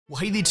Well,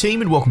 hey there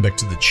team, and welcome back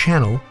to the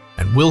channel,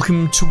 and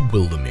welcome to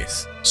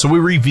Wildermyth. So we're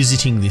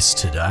revisiting this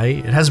today.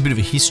 It has a bit of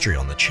a history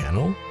on the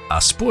channel.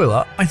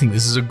 Spoiler, I think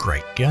this is a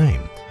great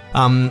game.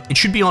 It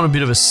should be on a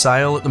bit of a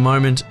sale at the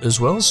moment as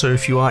well, so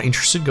if you are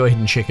interested, go ahead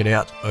and check it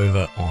out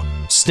over on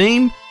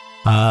Steam.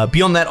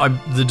 Beyond that,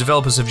 the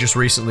developers have just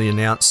recently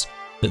announced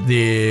that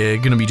they're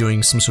going to be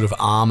doing some sort of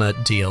armor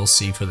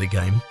DLC for the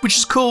game, which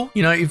is cool,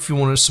 you know, if you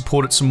want to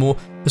support it some more,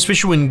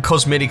 especially when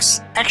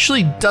cosmetics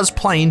actually does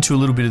play into a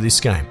little bit of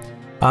this game.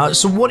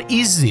 So what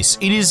is this?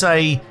 It is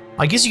I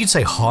guess you could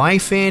say high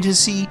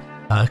fantasy,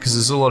 because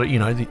there's a lot of, you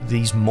know,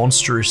 these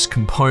monstrous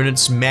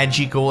components,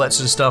 magic, all that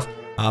sort of stuff.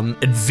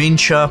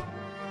 Adventure,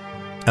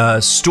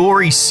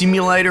 story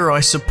simulator, I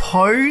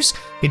suppose.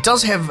 It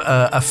does have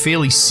a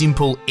fairly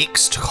simple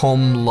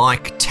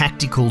XCOM-like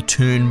tactical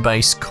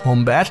turn-based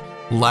combat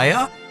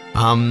layer,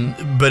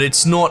 but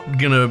it's not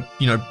gonna,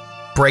 you know,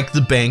 break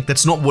the bank.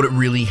 That's not what it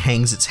really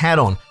hangs its hat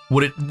on.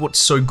 What's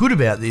so good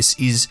about this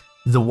is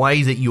the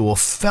way that your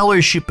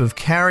fellowship of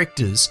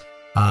characters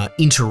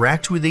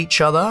interact with each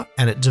other,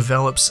 and it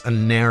develops a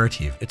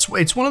narrative.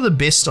 It's one of the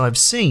best I've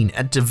seen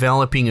at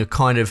developing a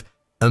kind of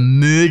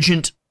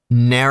emergent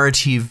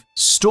narrative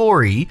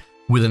story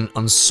with an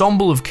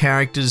ensemble of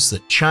characters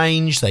that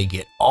change, they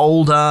get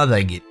older,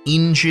 they get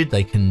injured,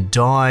 they can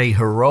die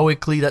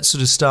heroically, that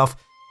sort of stuff,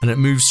 and it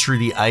moves through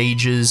the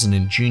ages, and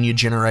then junior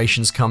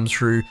generations come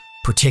through,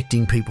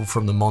 protecting people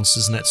from the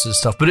monsters and that sort of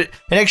stuff. But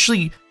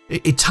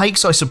it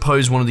takes, I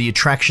suppose, one of the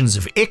attractions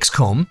of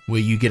XCOM,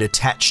 where you get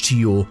attached to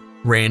your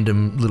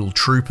random little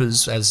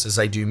troopers as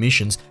they do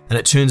missions, and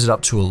it turns it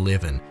up to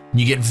 11. And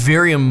you get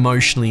very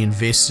emotionally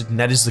invested, and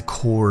that is the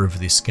core of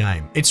this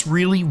game. It's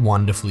really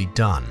wonderfully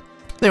done.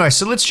 Anyway,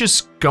 so let's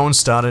just go and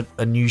start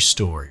a new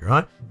story,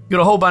 right? We've got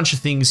a whole bunch of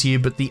things here,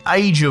 but the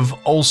Age of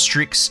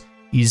Ulstrix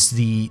is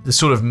the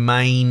sort of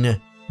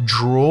main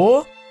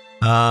draw,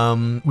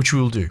 which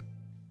we'll do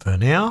for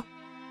now.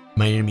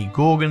 Main enemy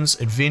Gorgons,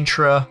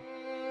 adventurer.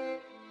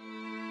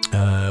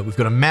 We've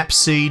got a map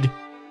seed,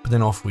 but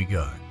then off we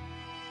go.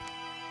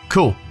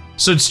 Cool.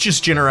 So it's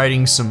just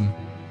generating some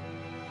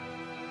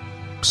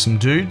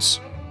dudes.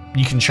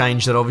 You can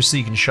change that, obviously.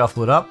 You can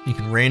shuffle it up. You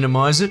can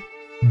randomize it.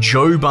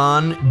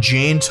 Joban,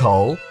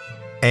 Jantol,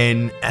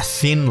 and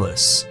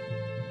Athenless.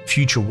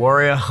 Future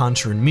Warrior,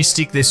 Hunter, and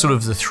Mystic. They're sort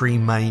of the three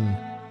main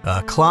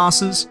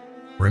classes.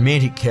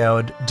 Romantic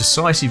Coward,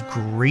 Decisive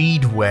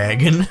Greed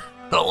Wagon.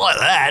 I like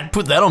that.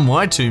 Put that on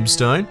my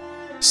tombstone.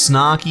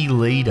 Snarky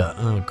Leader.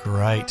 Oh,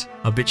 great.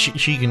 I bet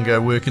she can go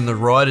work in the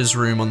writer's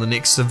room on the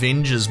next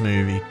Avengers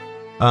movie.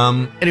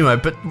 Anyway,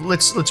 but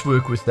let's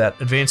work with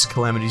that. Advanced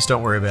Calamities,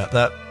 don't worry about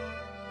that.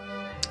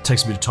 It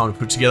takes a bit of time to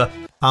put together.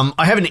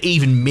 I haven't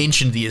even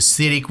mentioned the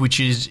aesthetic, which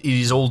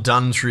is all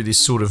done through this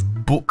sort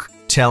of book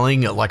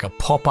telling, like a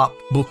pop-up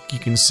book you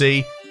can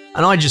see.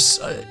 And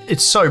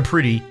it's so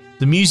pretty.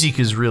 The music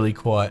is really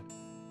quite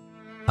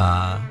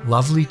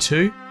lovely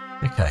too.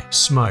 Okay,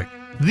 smoke.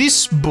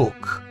 This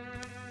book,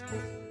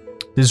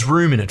 there's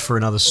room in it for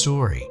another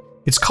story.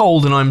 It's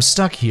cold and I'm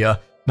stuck here.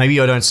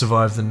 Maybe I don't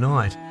survive the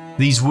night.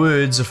 These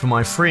words are for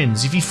my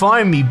friends. If you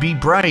find me, be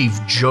brave,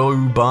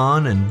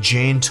 Joban and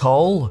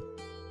Jantol.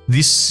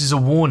 This is a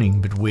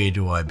warning, but where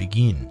do I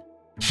begin?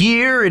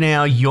 Here in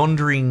our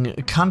yondering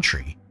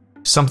country,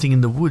 something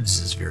in the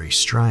woods is very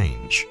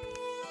strange.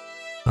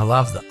 I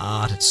love the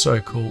art, it's so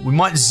cool. We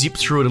might zip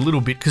through it a little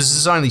bit because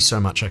there's only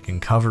so much I can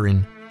cover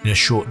in a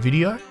short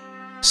video.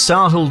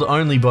 Startled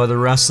only by the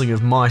rustling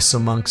of mice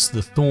amongst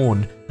the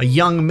thorn, a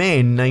young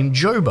man named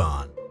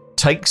Joban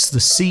takes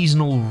the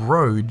seasonal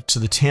road to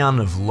the town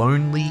of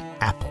Lonely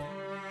Apple.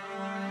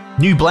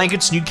 New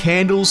blankets, new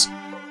candles,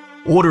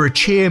 order a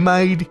chair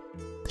made,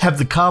 have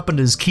the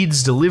carpenter's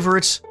kids deliver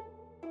it.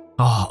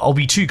 Oh, I'll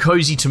be too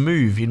cozy to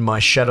move in my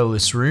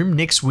shadowless room.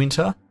 Next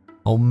winter,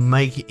 I'll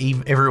make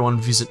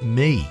everyone visit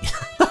me.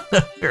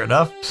 Fair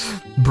enough.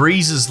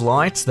 Breeze is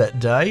light that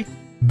day,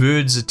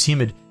 birds are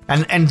timid.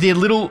 And their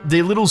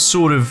little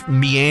sort of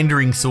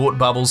meandering thought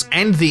bubbles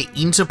and their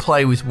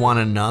interplay with one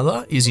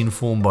another is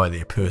informed by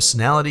their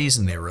personalities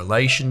and their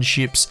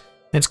relationships.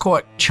 It's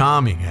quite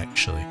charming,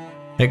 actually.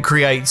 It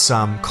creates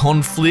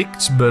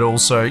conflict, but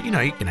also, you know,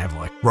 you can have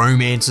like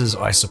romances,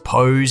 I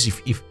suppose,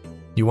 if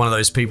you're one of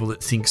those people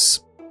that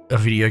thinks a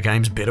video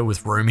game's better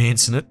with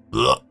romance in it.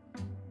 Ugh.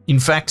 In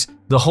fact,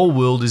 the whole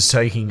world is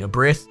taking a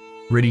breath,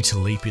 ready to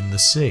leap in the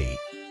sea.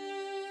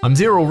 I'm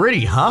there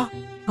already, huh?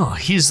 Oh,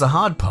 here's the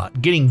hard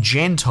part, getting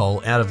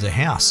Jantol out of the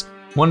house.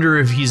 Wonder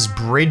if his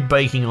bread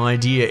baking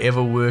idea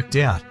ever worked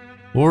out,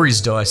 or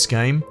his dice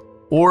game,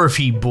 or if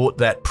he bought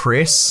that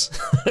press,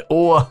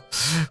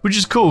 which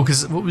is cool,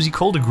 because what was he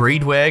called, a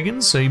greed wagon?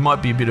 So he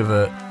might be a bit of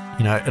a,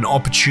 you know, an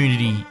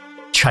opportunity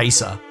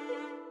chaser.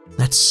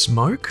 That's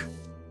smoke?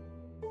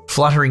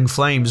 Fluttering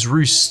flames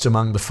roost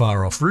among the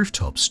far-off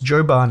rooftops.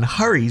 Joban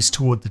hurries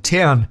toward the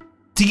town,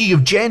 thinking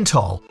of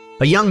Jantol,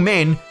 a young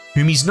man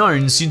whom he's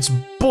known since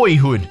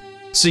boyhood.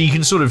 So you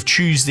can sort of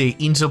choose their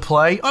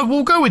interplay. I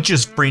will go with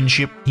just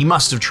friendship. He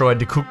must have tried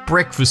to cook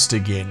breakfast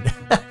again.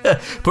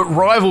 But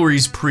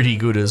rivalry's pretty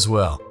good as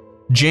well.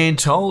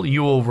 Jantol,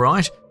 you all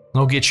right?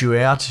 I'll get you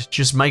out.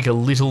 Just make a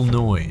little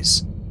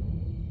noise.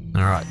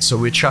 Alright, so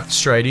we're chucked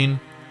straight in.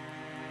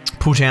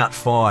 Put out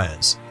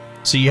fires.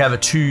 So you have a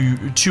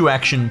two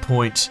action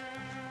point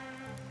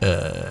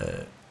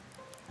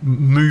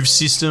move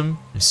system.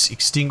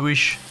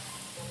 Extinguish.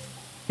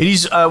 It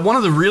is one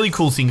of the really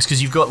cool things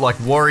because you've got like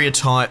warrior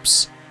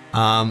types.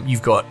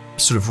 You've got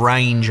sort of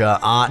ranger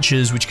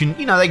archers, which can,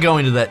 you know, they go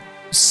into that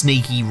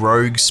sneaky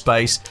rogue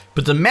space.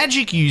 But the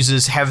magic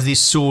users have this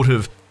sort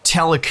of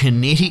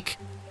telekinetic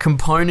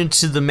component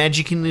to the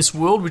magic in this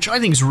world, which I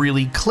think is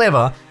really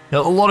clever.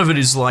 Now, a lot of it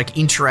is like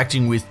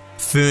interacting with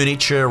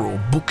furniture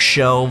or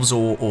bookshelves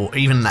or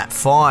even that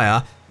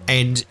fire,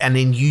 and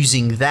then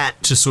using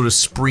that to sort of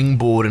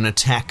springboard and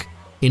attack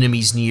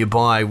enemies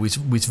nearby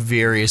with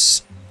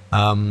various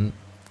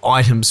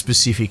item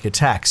specific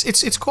attacks.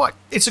 It's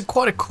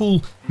quite a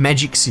cool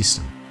magic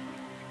system.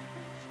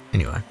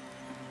 Anyway,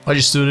 I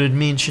just thought I'd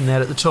mention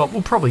that at the top.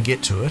 We'll probably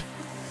get to it.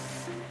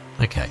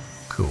 Okay,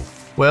 cool.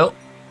 Well,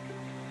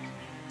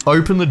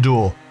 open the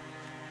door.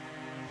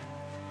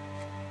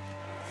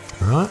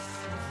 Alright.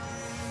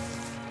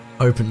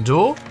 Open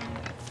door.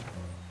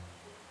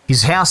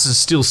 His house is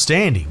still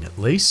standing, at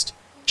least.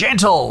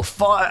 Gentle,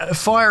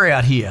 fire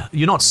out here.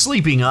 You're not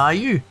sleeping, are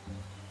you?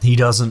 He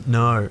doesn't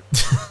know.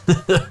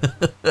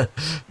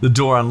 The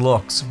door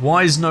unlocks.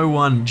 Why is no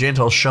one?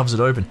 Gentle shoves it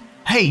open.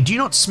 Hey, do you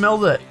not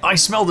smell I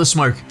smell the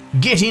smoke.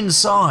 Get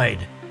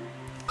inside.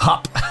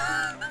 Hup.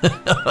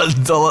 I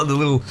like the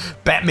little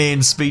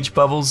Batman speech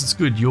bubbles. It's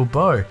good. Your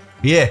bow.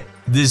 Yeah,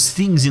 there's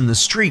things in the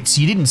streets.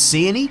 You didn't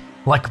see any?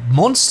 Like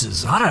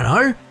monsters. I don't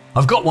know.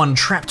 I've got one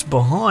trapped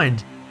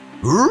behind.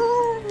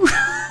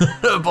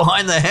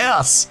 Behind the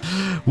house.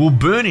 We'll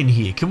burn in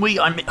here. Can we?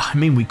 I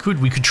mean, we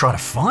could try to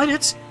find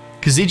it.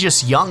 Because they're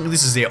just young.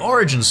 This is their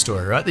origin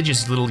story, right? They're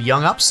just little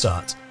young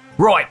upstarts.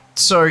 Right,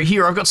 so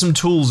here I've got some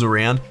tools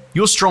around.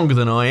 You're stronger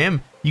than I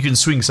am. You can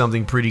swing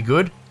something pretty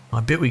good.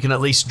 I bet we can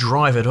at least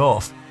drive it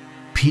off.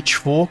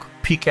 Pitchfork,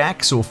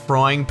 pickaxe, or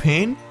frying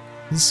pan?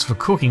 This is for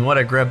cooking. Why'd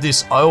I grab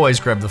this? I always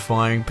grab the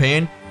frying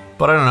pan.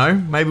 But I don't know,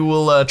 maybe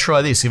we'll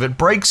try this. If it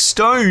breaks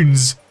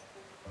stones,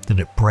 then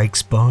it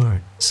breaks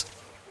bones.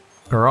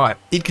 Alright,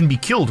 it can be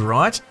killed,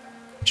 right?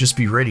 Just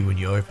be ready when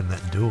you open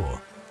that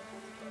door.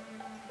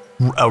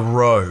 A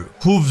row.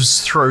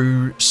 Hooves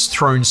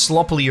thrown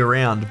sloppily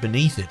around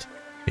beneath it.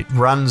 It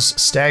runs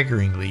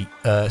staggering,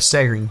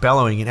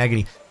 bellowing in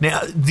agony.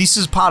 Now, this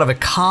is part of a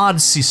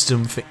card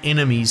system for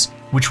enemies,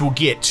 which we'll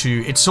get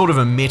to. It's sort of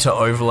a meta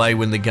overlay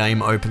when the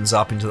game opens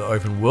up into the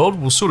open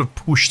world. We'll sort of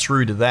push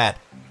through to that.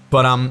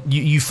 But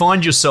you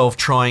find yourself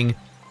trying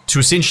to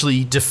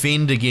essentially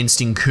defend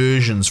against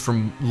incursions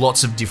from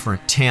lots of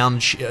different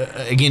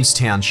against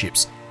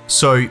townships.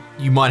 So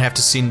you might have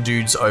to send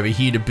dudes over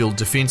here to build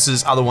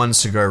defenses, other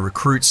ones to go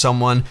recruit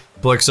someone,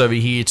 blokes over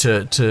here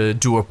to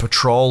do a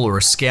patrol or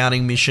a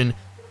scouting mission,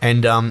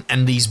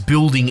 and these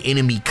building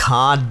enemy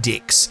card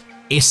decks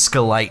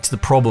escalate the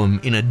problem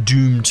in a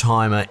Doom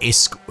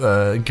Timer-esque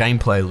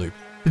gameplay loop.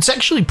 It's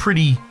actually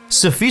pretty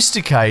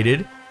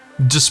sophisticated,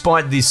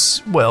 despite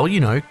this, well,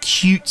 you know,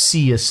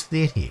 cutesy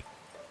aesthetic.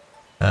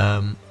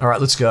 Alright,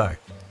 let's go.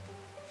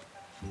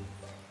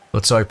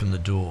 Let's open the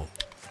door.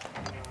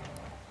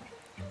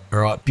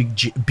 Alright, big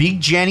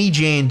Janny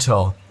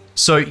Janto.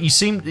 So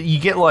you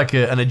get like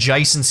an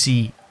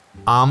adjacency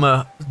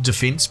armor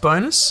defense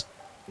bonus.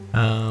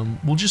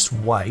 We'll just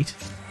wait,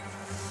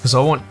 because I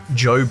want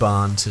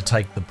Joban to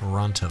take the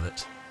brunt of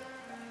it.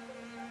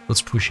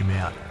 Let's push him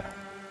out.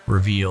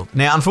 Revealed.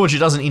 Now, unfortunately,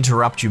 it doesn't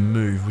interrupt your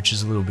move, which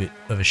is a little bit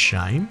of a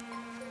shame.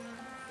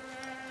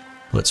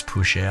 Let's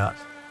push out.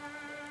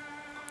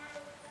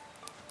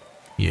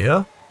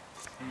 Yeah.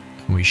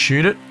 Can we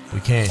shoot it? We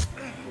can.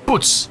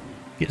 Boots!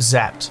 Get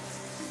zapped.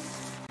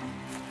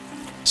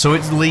 So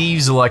it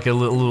leaves like a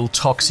little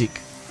toxic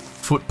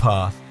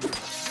footpath.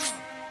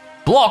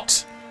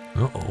 Blocked!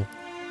 Uh-oh.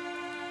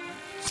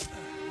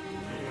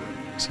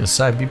 I was gonna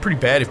say, it'd be pretty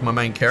bad if my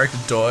main character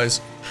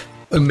dies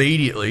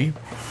immediately.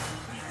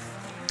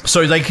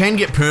 So they can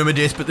get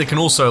permadeath, but they can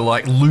also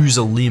like lose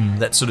a limb,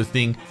 that sort of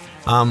thing.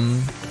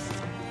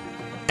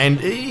 And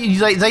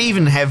they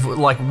even have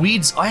like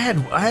weirds. I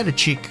had a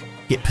chick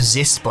get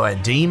possessed by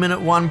a demon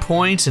at one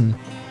point, and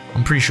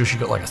I'm pretty sure she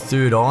got like a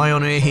third eye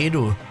on her head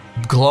or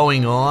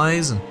glowing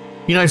eyes, and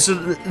you know, so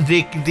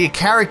their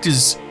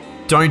characters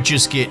don't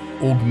just get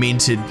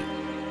augmented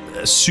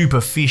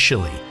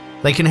superficially.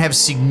 They can have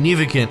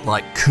significant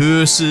like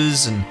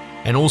curses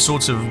and all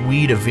sorts of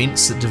weird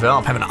events that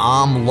develop. Have an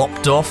arm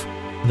lopped off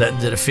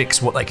that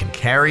affects what they can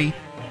carry.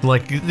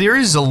 Like, there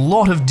is a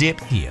lot of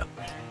depth here.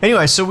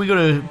 Anyway, so we got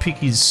to pick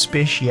his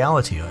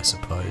speciality, I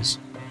suppose.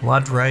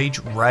 Blood Rage,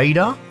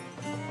 Raider,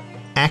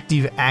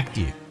 Active.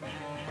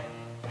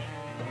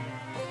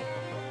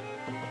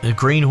 The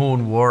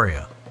Greenhorn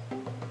Warrior.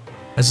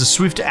 As a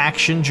swift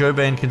action,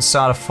 Joban can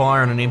start a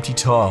fire on an empty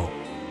tile,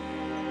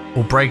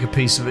 or break a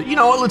piece of it. You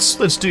know what?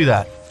 Let's do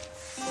that.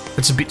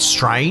 It's a bit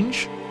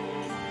strange.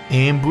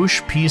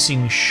 Ambush,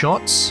 piercing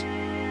shots.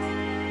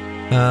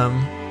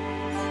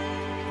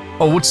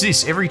 Oh, what's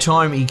this? Every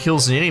time he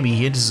kills an enemy,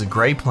 he enters a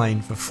grey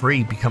plane for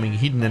free, becoming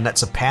hidden, and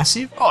that's a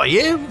passive? Oh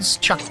yeah, let's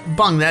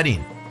bung that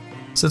in.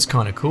 So that's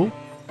kind of cool.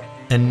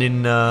 And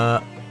then,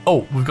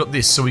 oh, we've got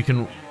this, so we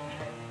can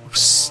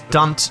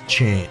stunt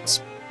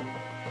chance.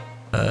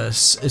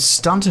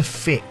 Stunt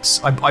effects.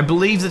 I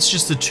believe that's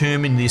just the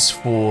term in this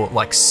for,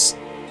 like,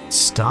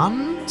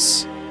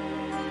 stuns?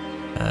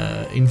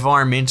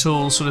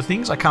 Environmental sort of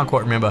things. I can't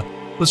quite remember.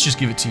 Let's just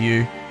give it to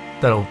you.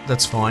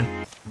 That's fine.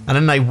 And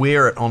then they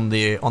wear it on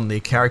their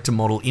character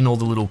model in all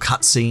the little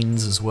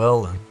cutscenes as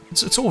well. And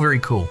it's all very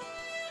cool.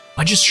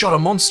 I just shot a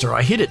monster.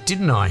 I hit it,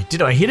 didn't I?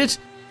 Did I hit it?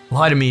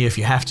 Lie to me if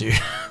you have to.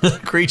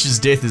 The creature's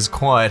death is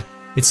quiet.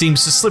 It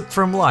seems to slip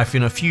from life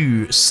in a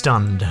few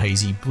stunned,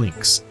 hazy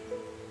blinks.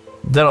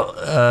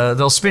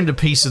 They'll spend a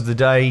piece of the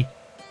day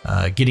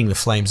getting the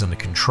flames under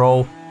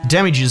control. The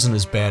damage isn't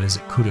as bad as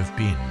it could have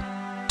been.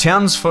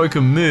 Townsfolk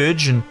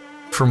emerge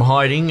from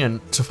hiding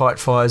and to fight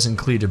fires and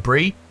clear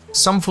debris,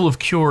 some full of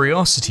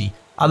curiosity,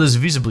 others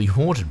visibly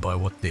haunted by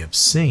what they have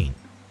seen.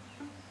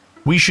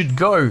 We should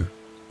go.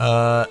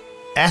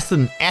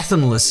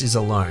 Athenless is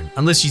alone.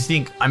 Unless you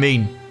think, I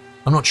mean,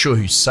 I'm not sure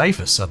who's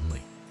safer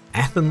suddenly.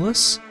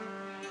 Athenless?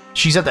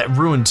 She's at that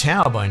ruined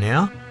tower by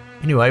now.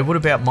 Anyway, what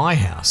about my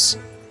house?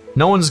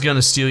 No one's going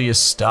to steal your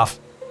stuff.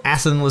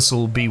 Athenless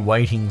will be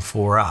waiting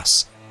for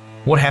us.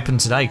 What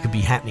happened today could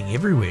be happening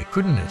everywhere,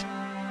 couldn't it?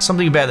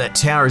 Something about that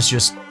tower is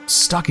just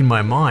stuck in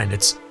my mind.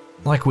 It's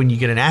like when you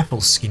get an apple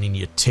skin in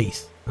your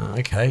teeth.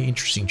 Okay,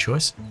 interesting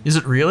choice. Is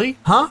it really?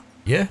 Huh?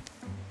 Yeah.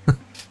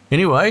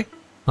 Anyway,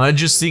 I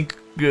just think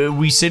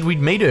we said we'd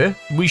meet her.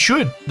 We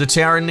should. The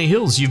tower in the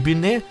hills. You've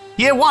been there?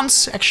 Yeah,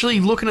 once. Actually,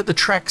 looking at the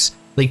tracks,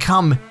 they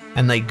come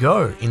and they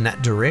go in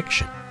that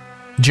direction.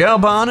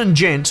 Jalban and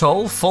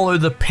Jantol follow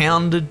the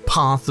pounded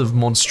path of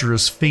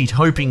monstrous feet,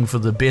 hoping for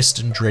the best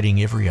and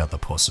dreading every other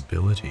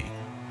possibility.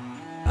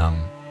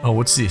 Oh,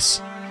 what's this?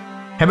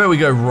 How about we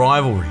go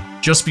rivalry?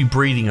 Just be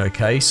breathing,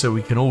 okay, so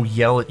we can all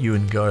yell at you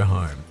and go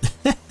home.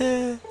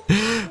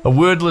 A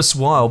wordless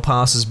while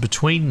passes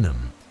between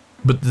them,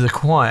 but the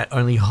quiet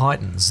only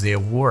heightens their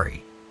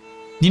worry.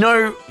 You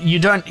know, you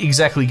don't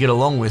exactly get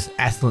along with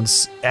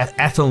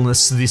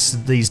Athelness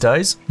these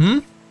days,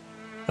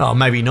 Oh,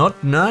 maybe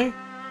not, no?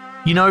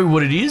 You know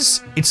what it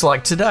is? It's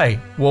like today.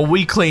 While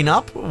we clean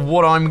up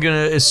what I'm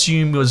going to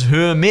assume was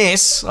her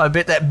mess, I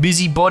bet that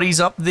busybody's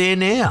up there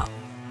now.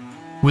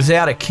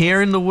 Without a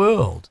care in the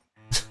world.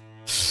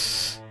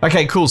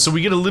 Okay, cool. So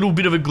we get a little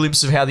bit of a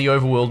glimpse of how the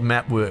overworld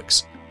map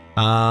works.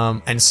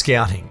 And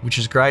scouting, which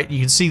is great. You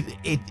can see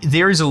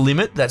there is a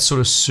limit, that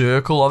sort of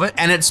circle of it.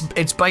 And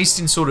it's based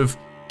in sort of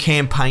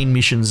campaign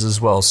missions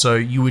as well. So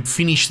you would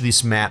finish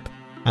this map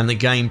and the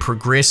game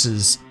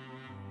progresses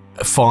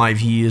 5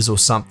 years or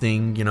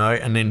something, you know,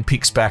 and then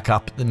picks back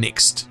up at the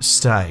next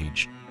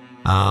stage.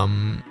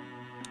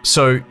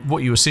 So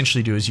what you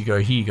essentially do is you go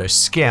here, you go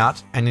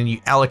scout, and then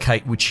you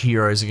allocate which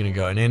heroes are going to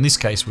go. Now in this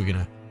case, we're going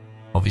to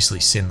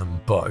obviously send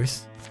them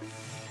both.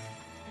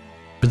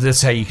 But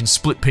that's how you can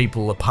split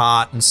people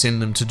apart and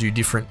send them to do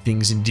different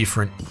things in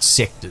different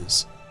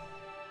sectors.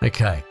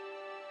 Okay.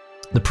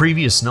 The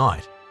previous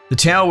night, the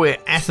tower where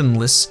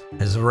Athenless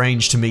has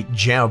arranged to meet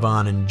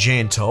Jalban and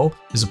Jantol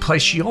is a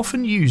place she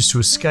often used to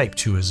escape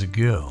to as a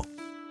girl.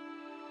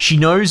 She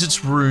knows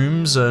its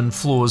rooms and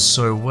floors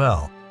so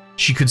well,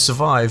 she could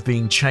survive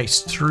being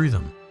chased through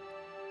them.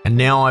 And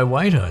now I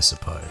wait, I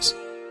suppose.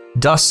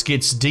 Dust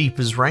gets deep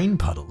as rain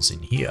puddles in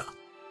here.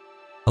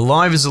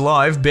 Alive is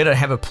alive, better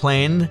have a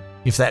plan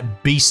if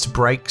that beast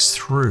breaks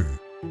through.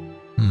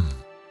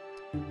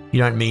 You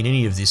don't mean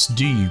any of this,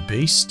 do you,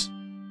 beast?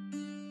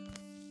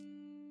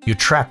 You're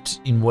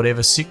trapped in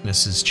whatever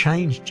sickness has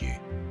changed you.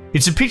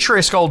 It's a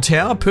picturesque old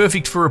tower,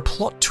 perfect for a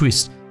plot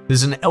twist.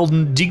 There's an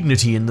elden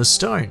dignity in the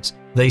stones.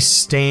 They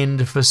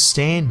stand for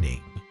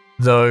standing,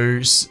 though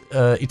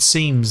it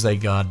seems they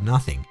guard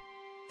nothing.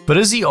 But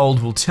as the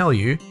old will tell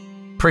you,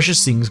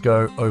 precious things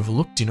go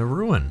overlooked in a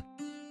ruin.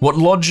 What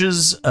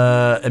lodges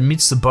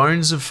amidst the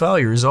bones of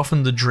failure is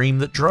often the dream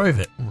that drove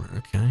it.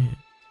 Okay.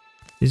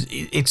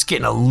 It's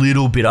getting a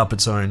little bit up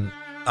its own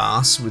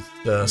arse with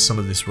some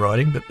of this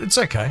writing, but it's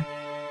okay.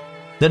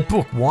 That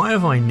book, why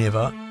have I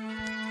never...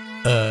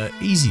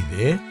 easy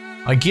there.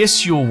 I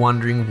guess you're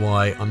wondering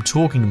why I'm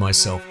talking to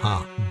myself,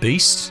 huh?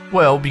 Beast?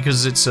 Well,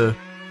 because it's a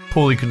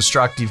poorly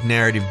constructive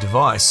narrative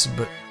device,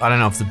 but I don't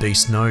know if the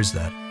beast knows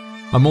that.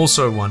 I'm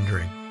also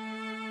wondering.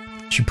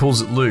 She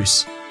pulls it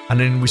loose, and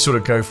then we sort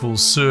of go full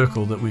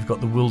circle that we've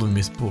got the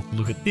Wildermyth book.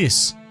 Look at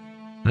this.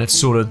 And it's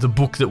sort of the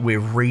book that we're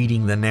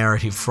reading the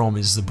narrative from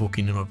is the book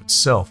in and of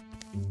itself.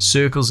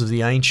 Circles of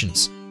the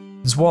Ancients.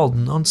 It's wild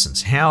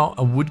nonsense. How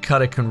a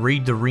woodcutter can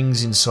read the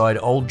rings inside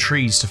old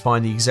trees to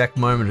find the exact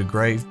moment a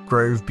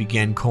grove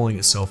began calling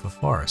itself a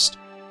forest.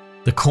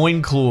 The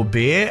coin-claw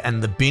bear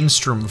and the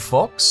Benstrom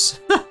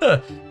fox?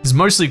 It's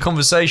mostly a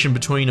conversation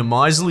between a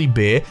miserly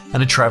bear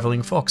and a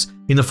travelling fox.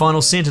 In the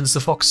final sentence, the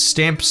fox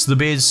stamps the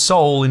bear's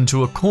soul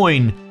into a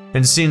coin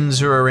and sends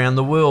her around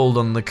the world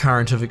on the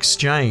current of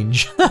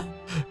exchange.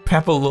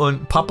 Papa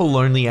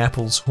Lonely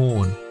Apple's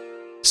horn.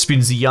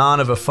 spins the yarn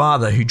of a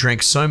father who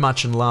drank so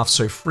much and laughed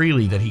so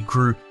freely that he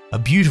grew a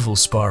beautiful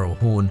spiral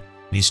horn,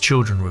 and his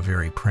children were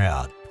very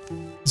proud.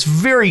 It's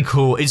very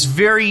cool. It's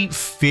very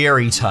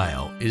fairy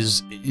tale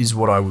is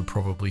what I would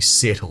probably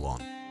settle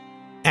on.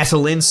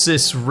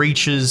 Athalensis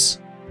reaches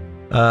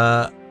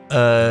the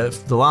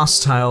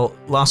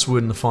last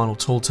word in the final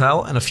tall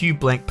tale, and a few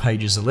blank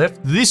pages are left.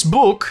 This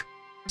book,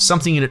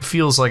 something in it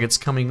feels like it's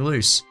coming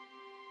loose,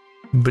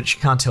 but you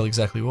can't tell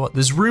exactly what.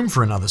 There's room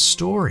for another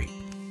story.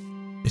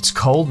 It's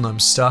cold and I'm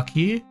stuck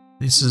here.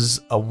 This is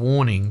a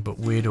warning, but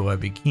where do I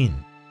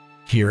begin?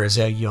 Here is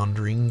our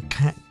yondering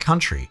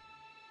country.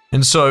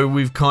 And so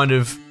we've kind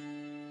of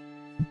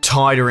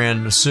tied around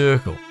in a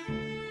circle.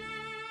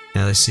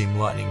 Now they seem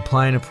lightning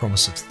plain, a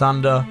promise of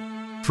thunder.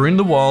 For in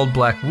the wild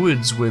black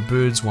woods where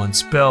birds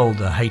once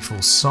belled, a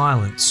hateful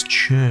silence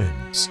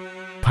churns.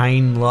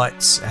 Pain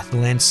lights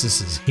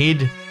Athalensis'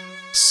 head,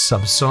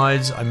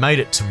 subsides. I made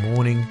it to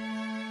morning.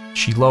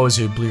 She lowers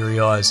her bleary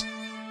eyes.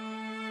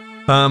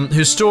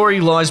 Her story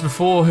lies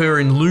before her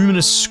in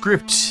luminous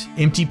script.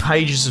 Empty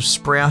pages have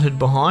sprouted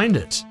behind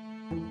it.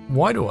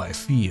 Why do I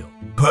feel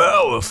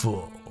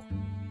powerful?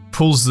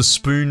 Pulls the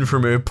spoon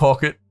from her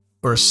pocket.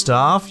 Or a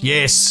staff?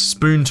 Yes,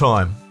 spoon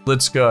time.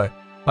 Let's go.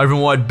 Open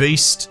wide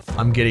beast,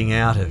 I'm getting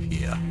out of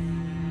here.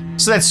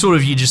 So that's sort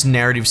of your just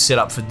narrative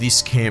setup for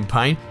this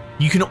campaign.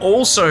 You can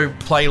also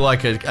play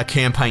like a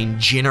campaign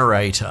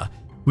generator,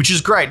 which is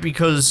great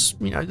because,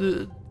 you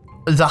know,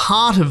 the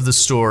heart of the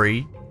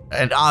story,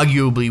 and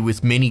arguably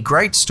with many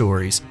great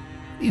stories,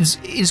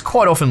 is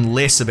quite often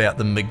less about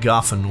the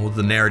MacGuffin or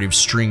the narrative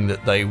string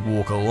that they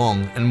walk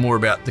along, and more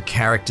about the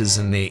characters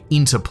and their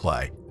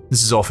interplay.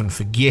 This is often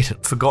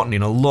forgotten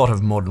in a lot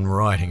of modern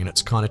writing, and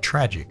it's kind of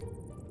tragic.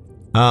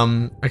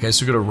 Okay,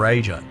 so we've got a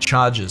Rager.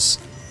 Charges.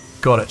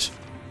 Got it.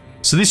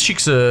 So this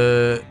chick's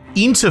a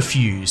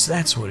interfuse.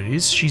 That's what it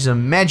is. She's a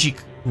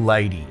magic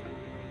lady.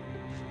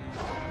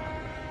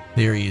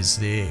 There he is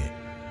there.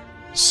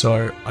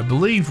 So I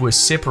believe we're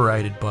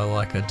separated by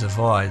like a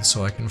divide,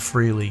 so I can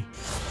freely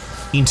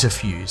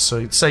interfuse.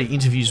 So say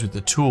interfuse with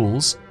the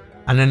tools,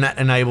 and then that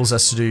enables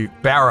us to do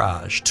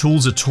barrage.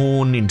 Tools are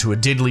torn into a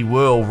deadly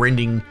whirl,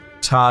 rending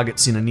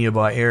targets in a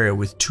nearby area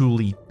with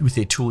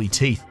their tooly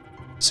teeth.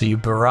 So you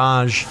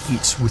barrage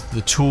it with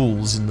the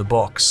tools in the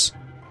box.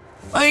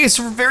 I think it's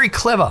very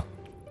clever.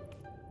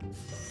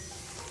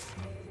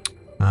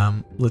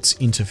 Let's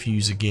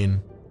interfuse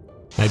again.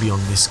 Maybe on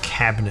this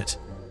cabinet.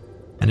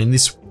 And in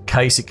this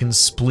case it can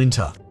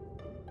splinter.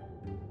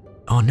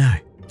 Oh no.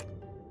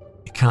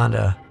 It can't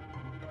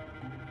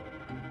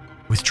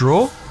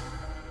withdraw?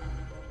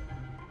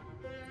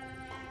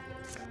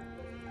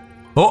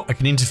 Oh, I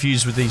can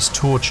interfuse with these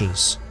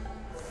torches.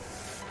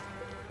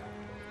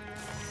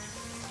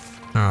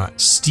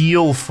 Alright,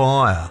 steel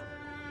fire.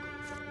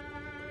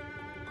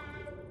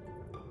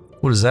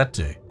 What does that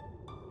do?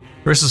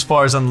 Restless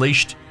fire is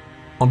unleashed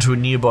onto a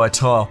nearby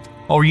tile.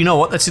 Oh, you know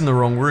what? That's in the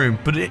wrong room.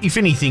 But if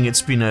anything,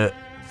 it's been a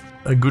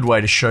good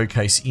way to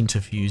showcase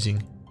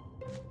interfusing.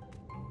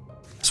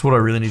 So what I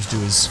really need to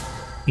do is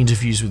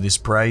interfuse with this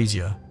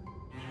brazier.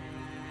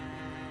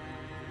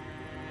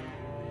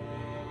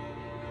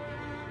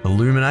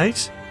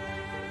 Illuminate.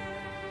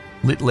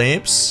 Lit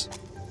lamps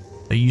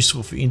are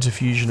useful for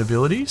interfusion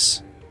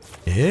abilities.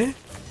 Yeah.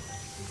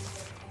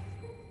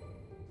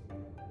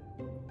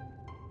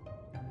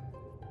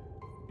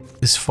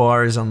 This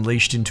fire is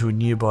unleashed into a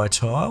nearby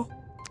tile.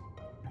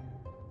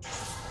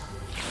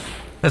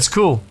 That's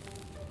cool.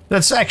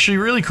 That's actually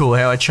really cool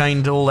how I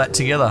chained all that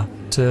together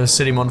to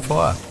set him on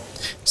fire.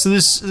 So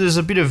there's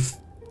a bit of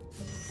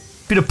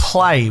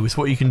play with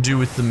what you can do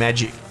with the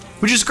magic,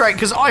 which is great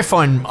because I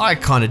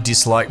kind of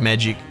dislike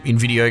magic in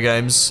video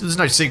games. There's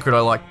no secret I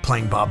like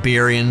playing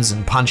barbarians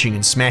and punching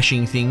and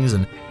smashing things,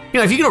 and you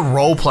know, if you're gonna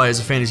roleplay as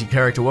a fantasy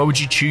character, why would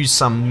you choose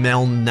some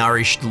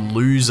malnourished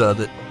loser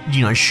that,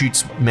 you know,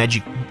 shoots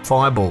magic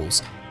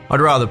fireballs?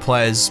 I'd rather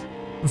play as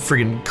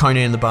friggin'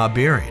 Conan the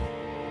Barbarian.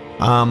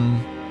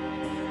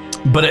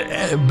 But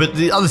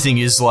the other thing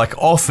is, like,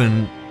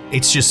 often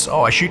it's just,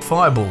 oh, I shoot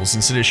fireballs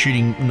instead of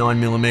shooting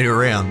 9mm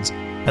rounds.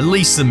 At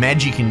least the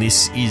magic in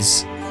this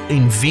is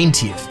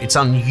inventive. It's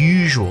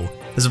unusual,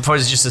 as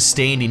opposed to just a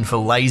stand-in for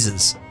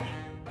lasers.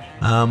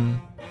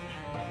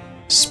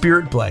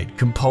 Spirit Blade,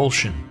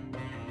 Compulsion.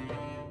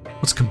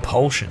 What's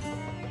Compulsion?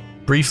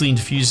 Briefly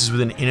interfuses with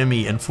an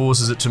enemy and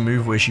forces it to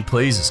move where she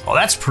pleases. Oh,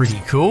 that's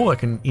pretty cool. I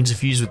can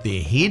interfuse with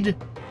their head.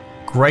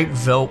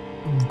 Gravel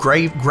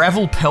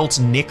Pelt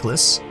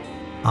Necklace.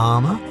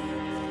 Armor.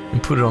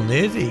 And put it on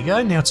there. There you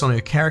go. Now it's on her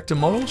character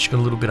model. She's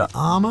got a little bit of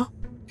armor.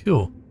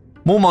 Cool.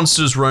 More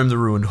monsters roam the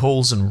ruined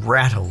halls and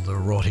rattle the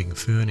rotting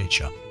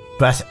furniture.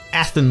 But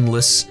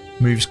Athalensis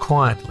moves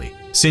quietly,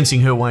 sensing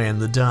her way in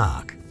the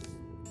dark.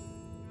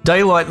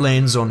 Daylight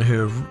lands on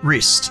her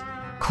wrist.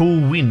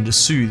 Cool wind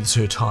soothes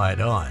her tired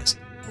eyes.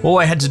 All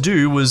I had to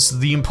do was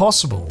the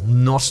impossible.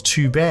 Not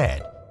too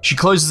bad. She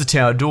closes the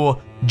tower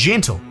door,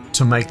 gentle,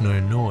 to make no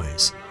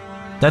noise.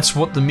 That's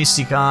what the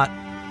mystic art...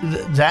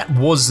 That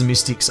was the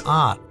mystic's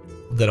art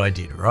that I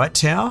did, right,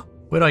 Tower?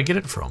 Where'd I get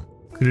it from?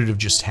 Could it have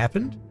just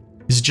happened?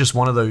 Is it just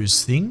one of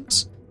those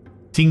things?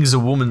 Things a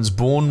woman's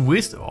born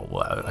with? Oh,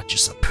 well,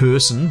 just a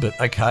person, but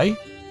okay.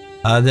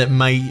 That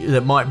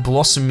might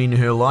blossom in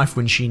her life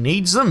when she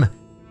needs them.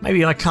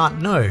 Maybe I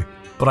can't know,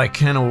 but I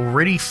can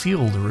already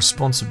feel the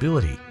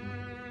responsibility.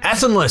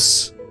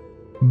 Athenless!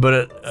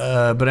 But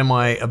am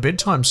I a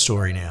bedtime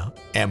story now?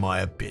 Am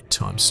I a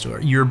bedtime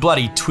story? You're a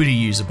bloody Twitter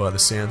user by the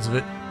sounds of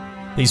it.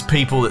 These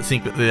people that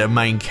think that they're a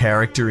main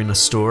character in a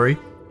story.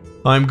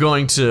 I'm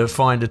going to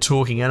find a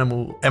talking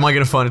animal. Am I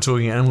going to find a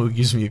talking animal who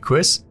gives me a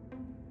quest?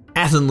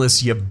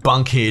 Athenless, you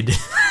bunkhead.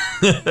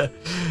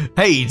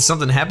 Hey, did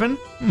something happen?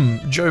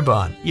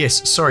 Joban.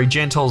 Yes, sorry,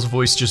 Jantol's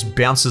voice just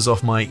bounces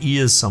off my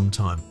ears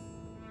sometime.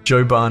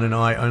 Joban and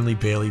I only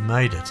barely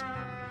made it.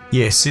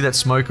 Yeah, see that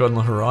smoke on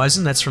the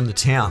horizon? That's from the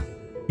town.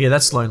 Yeah,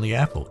 that's Lonely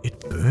Apple. It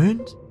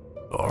burned?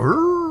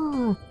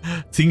 Oh,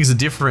 things are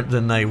different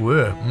than they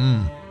were.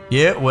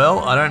 Yeah, well,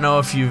 I don't know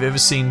if you've ever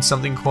seen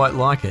something quite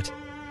like it.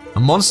 A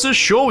monster?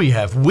 Sure we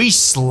have. We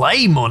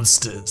slay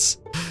monsters.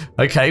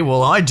 Okay,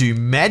 well, I do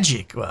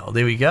magic. Well,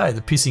 there we go. The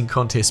pissing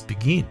contest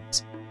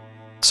begins.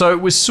 So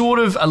we're sort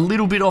of a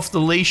little bit off the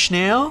leash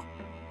now.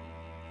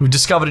 We've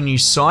discovered a new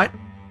site.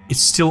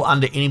 It's still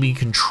under enemy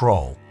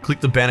control. Click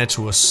the banner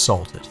to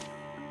assault it.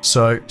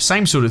 So,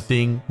 same sort of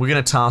thing. We're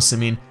going to task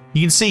them in. You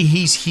can see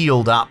he's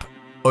healed up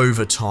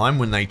over time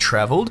when they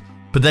traveled.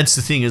 But that's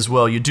the thing as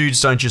well. Your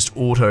dudes don't just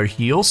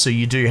auto-heal, so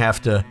you do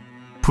have to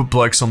put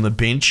blokes on the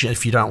bench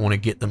if you don't want to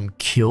get them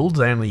killed.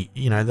 They only,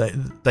 you know,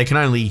 they can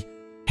only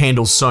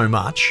handle so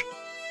much.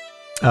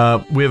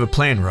 We have a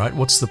plan, right?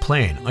 What's the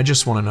plan? I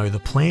just want to know the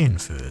plan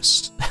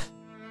first.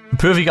 A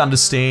perfect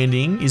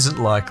understanding isn't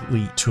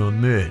likely to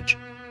emerge.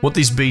 What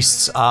these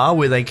beasts are,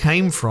 where they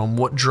came from,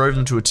 what drove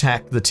them to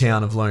attack the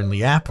town of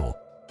Lonely Apple.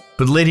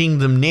 But letting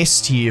them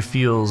nest here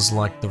feels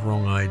like the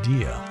wrong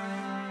idea.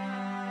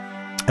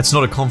 That's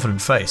not a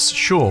confident face.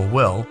 Sure,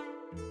 well,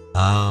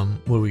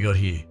 what do we got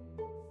here?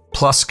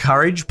 Plus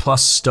courage,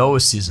 plus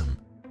stoicism.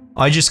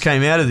 I just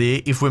came out of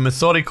there. If we're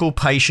methodical,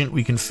 patient,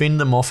 we can fend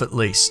them off at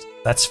least.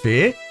 That's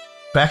fair.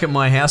 Back at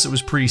my house, it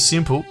was pretty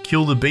simple.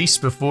 Kill the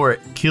beast before it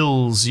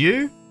kills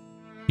you.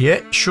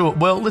 Yeah, sure.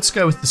 Well, let's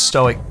go with the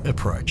stoic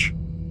approach.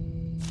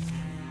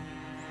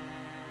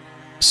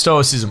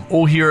 Stoicism.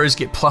 All heroes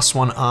get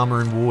 +1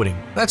 armor and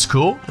warding. That's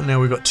cool. And now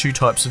we've got 2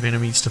 types of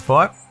enemies to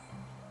fight.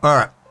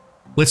 Alright.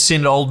 Let's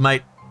send old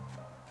mate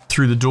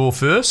through the door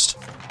first.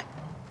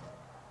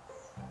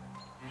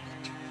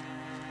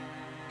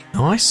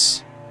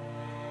 Nice.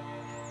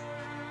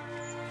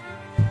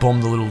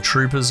 Bomb the little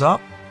troopers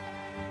up.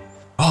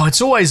 Oh,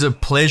 it's always a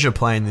pleasure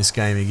playing this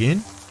game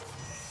again.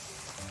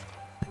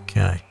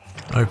 Okay.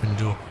 Open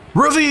door.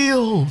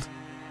 Revealed!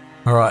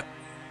 Alright.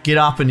 Get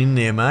up and in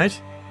there,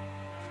 mate.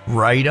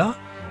 Raider.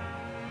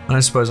 I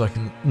don't suppose I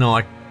can... No,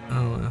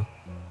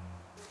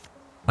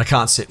 I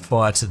can't set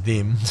fire to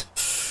them.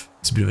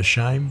 It's a bit of a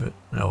shame, but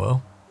oh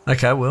well.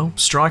 Okay, well,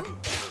 strike.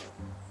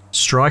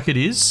 Strike it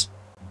is.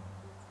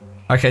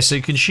 Okay, so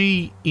can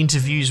she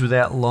interviews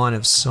without line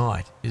of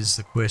sight is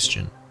the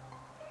question.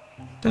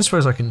 Don't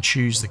suppose I can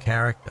choose the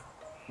character.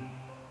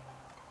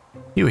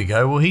 Here we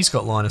go. Well, he's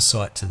got line of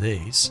sight to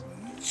these.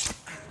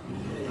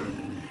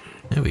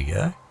 There we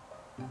go.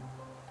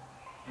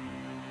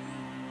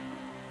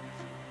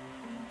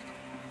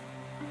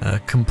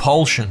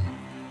 Compulsion.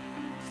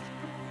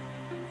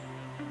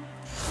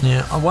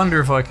 Now, I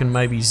wonder if I can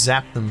maybe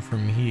zap them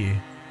from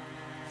here.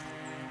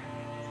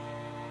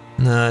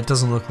 No, it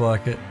doesn't look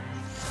like it.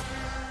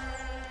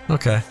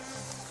 Okay.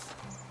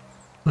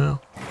 Well,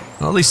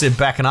 at least they're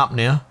backing up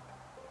now.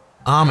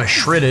 Armor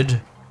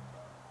shredded.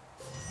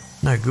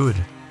 No good.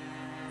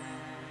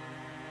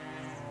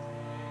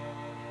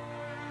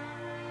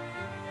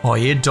 Oh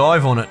yeah,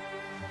 dive on it.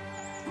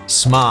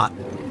 Smart.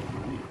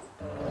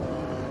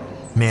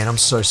 Man, I'm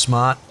so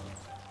smart.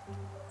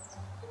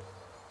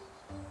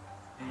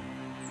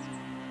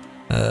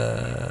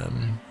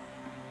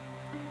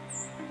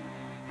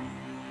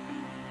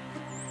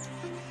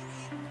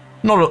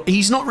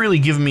 He's not really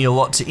giving me a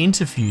lot to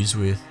interfuse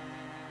with.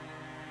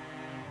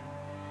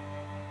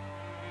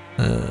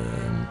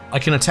 I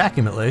can attack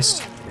him at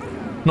least.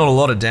 Not a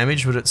lot of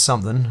damage, but it's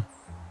something.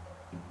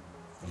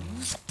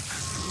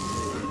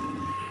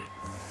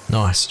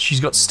 Nice. She's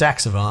got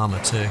stacks of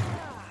armor too.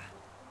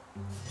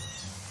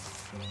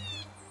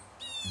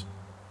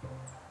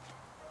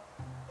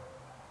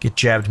 Get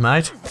jabbed,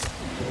 mate.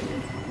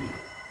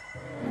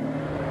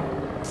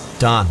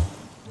 Done.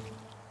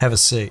 Have a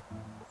seat.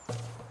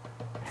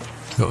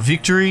 Got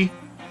victory.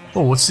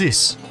 Oh, what's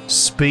this?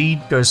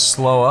 Speed goes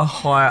slower,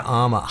 higher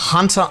armor.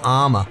 Hunter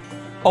armor.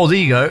 Oh, there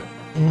you go.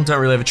 Don't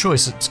really have a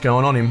choice. It's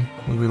going on him,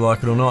 whether we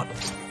like it or not.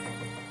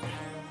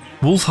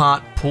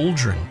 Wolfheart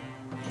Pauldron.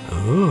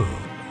 Oh.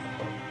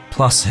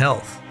 Plus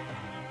health.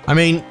 I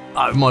mean,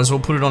 I might as well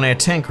put it on our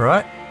tank,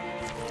 right?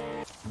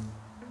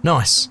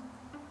 Nice.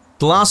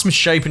 The last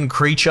misshapen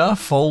creature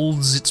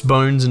folds its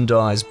bones and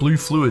dies. Blue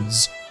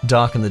fluids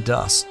darken the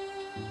dust.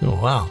 Oh,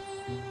 wow.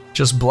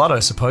 Just blood, I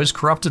suppose.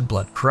 Corrupted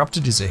blood.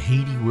 Corrupted is a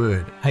heady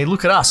word. Hey,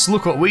 look at us.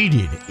 Look what we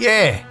did.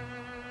 Yeah.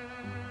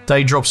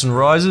 day drops and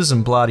rises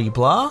and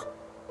blah-de-blah.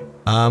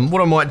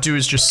 What I might do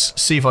is just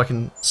see if I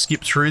can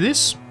skip through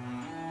this.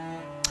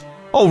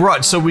 Oh,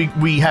 right, so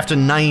we have to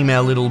name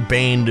our little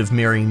band of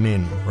merry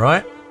men,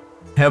 right?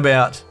 How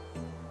about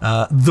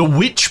the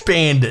Witch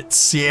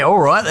Bandits? Yeah, all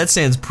right, that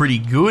sounds pretty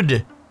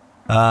good.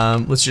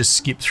 Let's just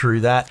skip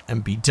through that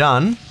and be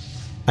done.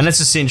 And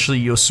that's essentially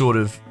your sort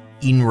of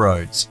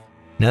inroads.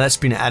 Now that's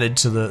been added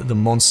to the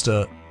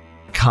monster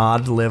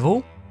card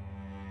level.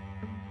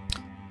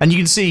 And you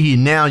can see here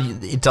now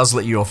it does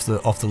let you off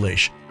the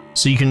leash.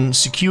 So you can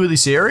secure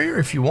this area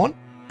if you want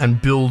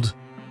and build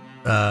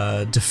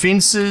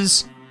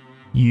defenses.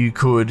 You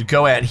could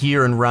go out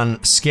here and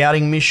run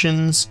scouting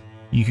missions.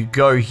 You could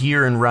go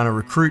here and run a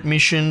recruit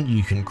mission.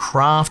 You can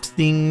craft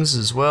things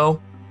as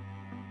well.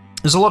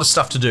 There's a lot of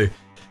stuff to do.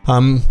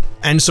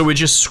 And so we're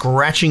just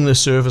scratching the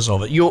surface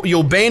of it.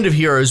 Your band of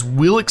heroes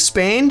will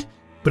expand,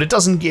 but it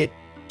doesn't get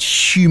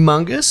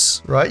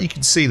humongous, right? You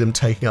can see them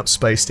taking up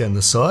space down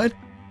the side.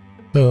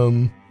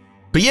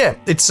 But yeah,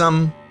 it's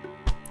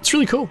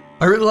really cool.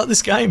 I really like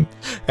this game,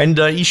 and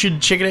you should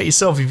check it out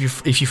yourself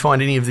if you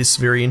find any of this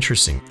very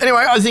interesting.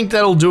 Anyway, I think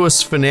that'll do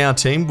us for now,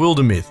 team.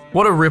 Wildermyth,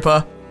 what a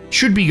ripper.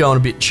 Should be going a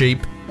bit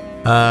cheap.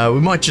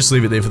 We might just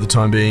leave it there for the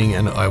time being,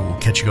 and I will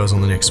catch you guys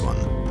on the next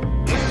one.